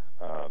world.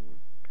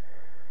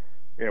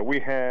 We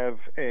have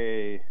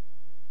a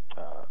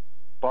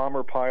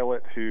bomber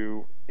pilot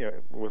who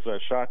was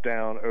shot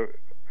down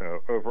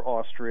over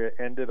Austria.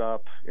 Ended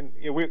up in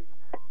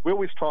we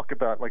always talk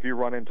about, like, you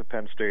run into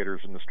Penn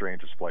Staters in the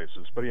strangest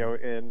places, but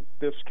in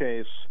this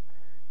case.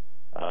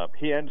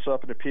 He ends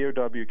up in a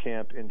POW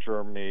camp in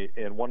Germany,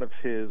 and one of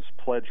his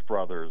pledge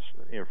brothers,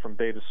 from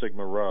Beta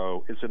Sigma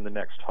Rho, is in the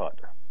next hut,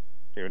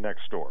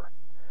 next door.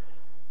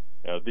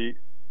 The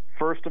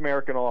first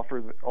American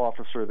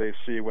officer they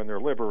see when they're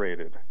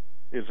liberated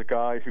is a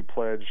guy who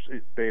pledged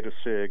Beta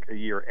Sig a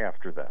year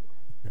after them.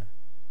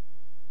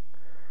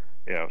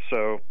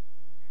 So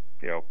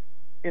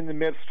in the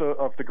midst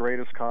of the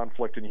greatest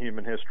conflict in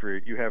human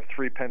history, you have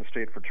three Penn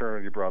State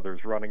fraternity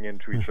brothers running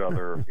into each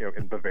other,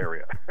 in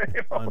Bavaria.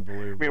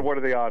 Unbelievable. I mean, what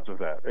are the odds of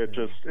that?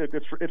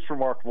 It's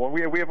remarkable.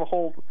 And we have a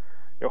whole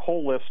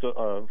list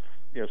of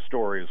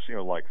stories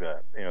like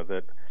that.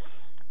 That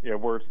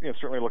we're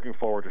certainly looking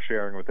forward to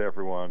sharing with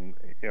everyone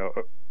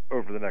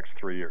over the next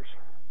 3 years.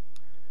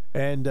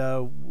 And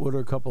what are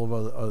a couple of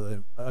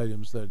other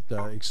items that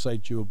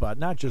excite you about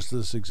not just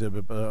this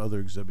exhibit, but other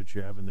exhibits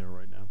you have in there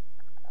right now?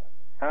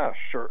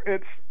 Sure.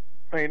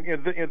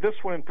 This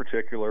one in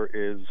particular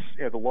is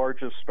the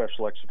largest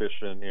special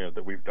exhibition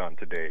that we've done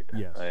to date.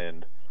 Yes.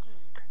 And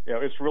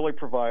it's really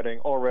providing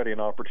already an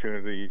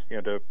opportunity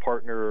to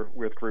partner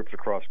with groups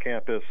across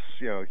campus.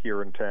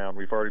 Here in town,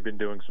 we've already been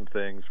doing some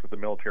things with the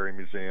Military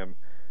Museum,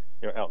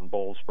 out in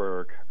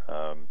Boalsburg.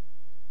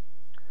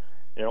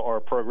 Our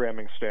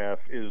programming staff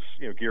is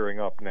gearing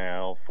up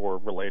now for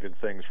related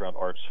things around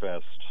Arts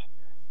Fest,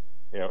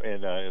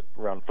 and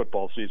around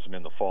football season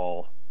in the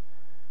fall.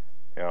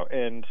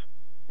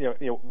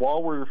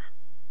 While we're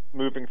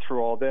moving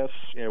through all this,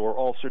 we're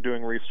also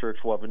doing research.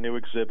 We'll have a new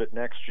exhibit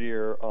next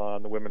year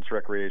on the Women's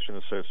Recreation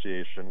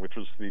Association, which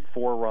was the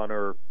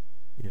forerunner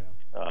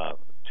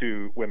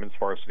to women's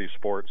varsity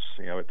sports.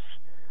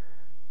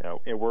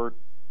 We're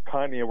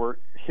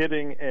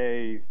hitting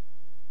a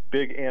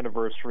big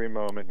anniversary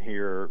moment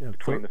here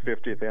between the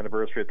 50th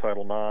anniversary of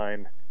Title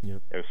IX,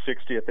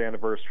 60th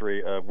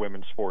anniversary of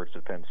women's sports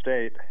at Penn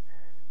State.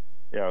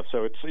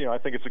 So it's I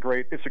think it's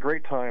a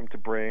great time to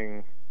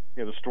bring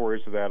the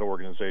stories of that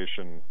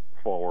organization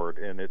forward,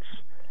 and it's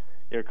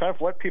kind of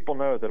let people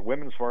know that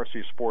women's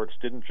varsity sports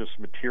didn't just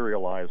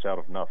materialize out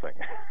of nothing.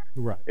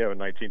 Right. In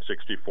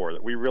 1964,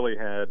 that we really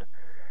had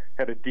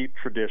a deep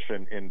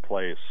tradition in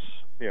place.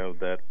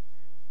 That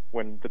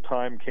when the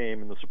time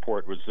came and the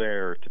support was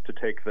there to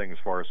take things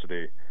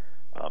varsity,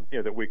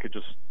 that we could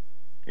just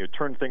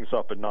turn things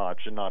up a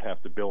notch and not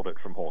have to build it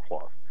from whole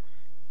cloth.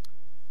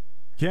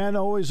 Ken,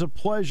 always a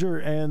pleasure.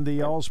 And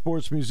the All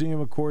Sports Museum,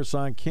 of course,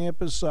 on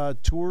campus,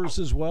 tours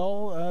as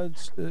well.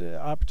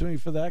 Opportunity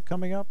for that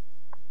coming up?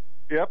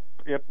 Yep.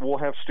 We'll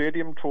have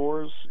stadium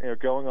tours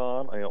going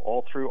on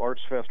all through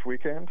Arts Fest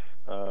weekend.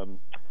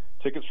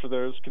 Tickets for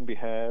those can be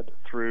had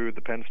through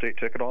the Penn State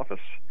ticket office.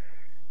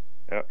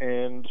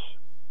 And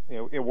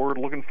we're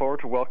looking forward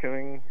to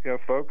welcoming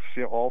folks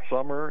all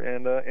summer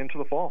and into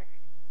the fall.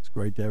 It's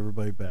great to have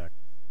everybody back.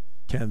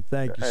 Ken,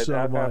 thank you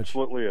so much.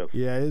 Absolutely is.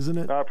 Yeah, isn't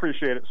it? I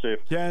appreciate it, Steve.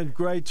 Ken,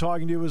 great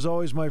talking to you as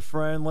always, my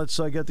friend. Let's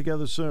get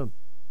together soon.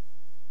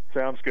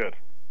 Sounds good.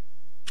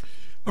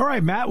 All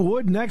right, Matt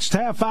Wood, next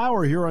half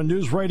hour here on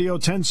News Radio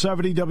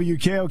 1070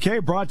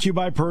 WKOK, brought to you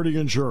by Purdy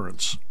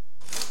Insurance.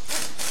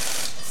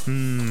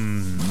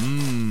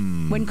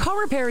 When car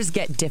repairs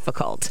get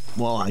difficult.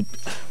 Well, I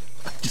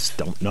just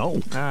don't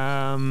know.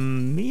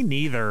 Me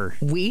neither.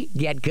 We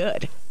get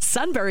good.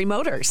 Sunbury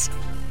Motors.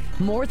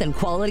 More than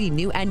quality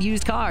new and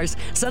used cars,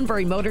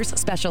 Sunbury Motors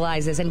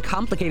specializes in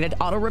complicated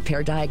auto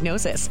repair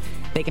diagnosis.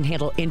 They can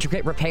handle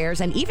intricate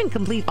repairs and even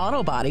complete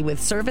auto body with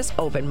service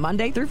open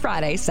Monday through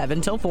Friday,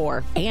 7 till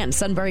 4. And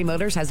Sunbury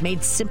Motors has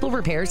made simple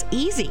repairs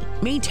easy.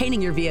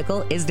 Maintaining your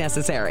vehicle is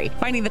necessary.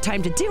 Finding the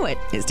time to do it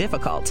is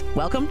difficult.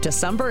 Welcome to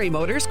Sunbury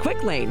Motors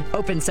Quick Lane.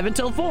 Open 7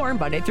 till 4,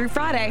 Monday through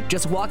Friday.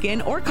 Just walk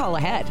in or call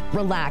ahead.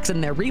 Relax in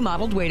their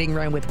remodeled waiting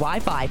room with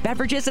Wi-Fi,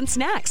 beverages, and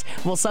snacks.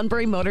 While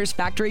Sunbury Motors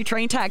factory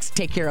trained techs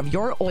take care of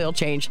your oil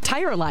change,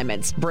 tire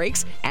alignments,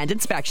 brakes, and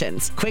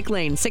inspections. Quick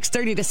Lane,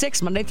 6:30 to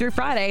 6, Monday through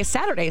Friday,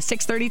 Saturday,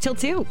 6:30 till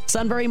 2.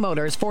 Sunbury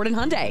Motors, Ford and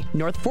Hyundai,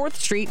 North 4th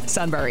Street,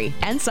 Sunbury.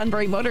 And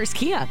Sunbury Motors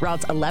Kia,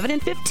 routes 11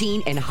 and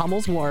 15 in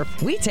Hummel's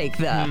Wharf. We take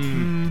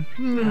the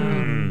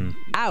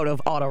out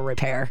of auto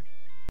repair.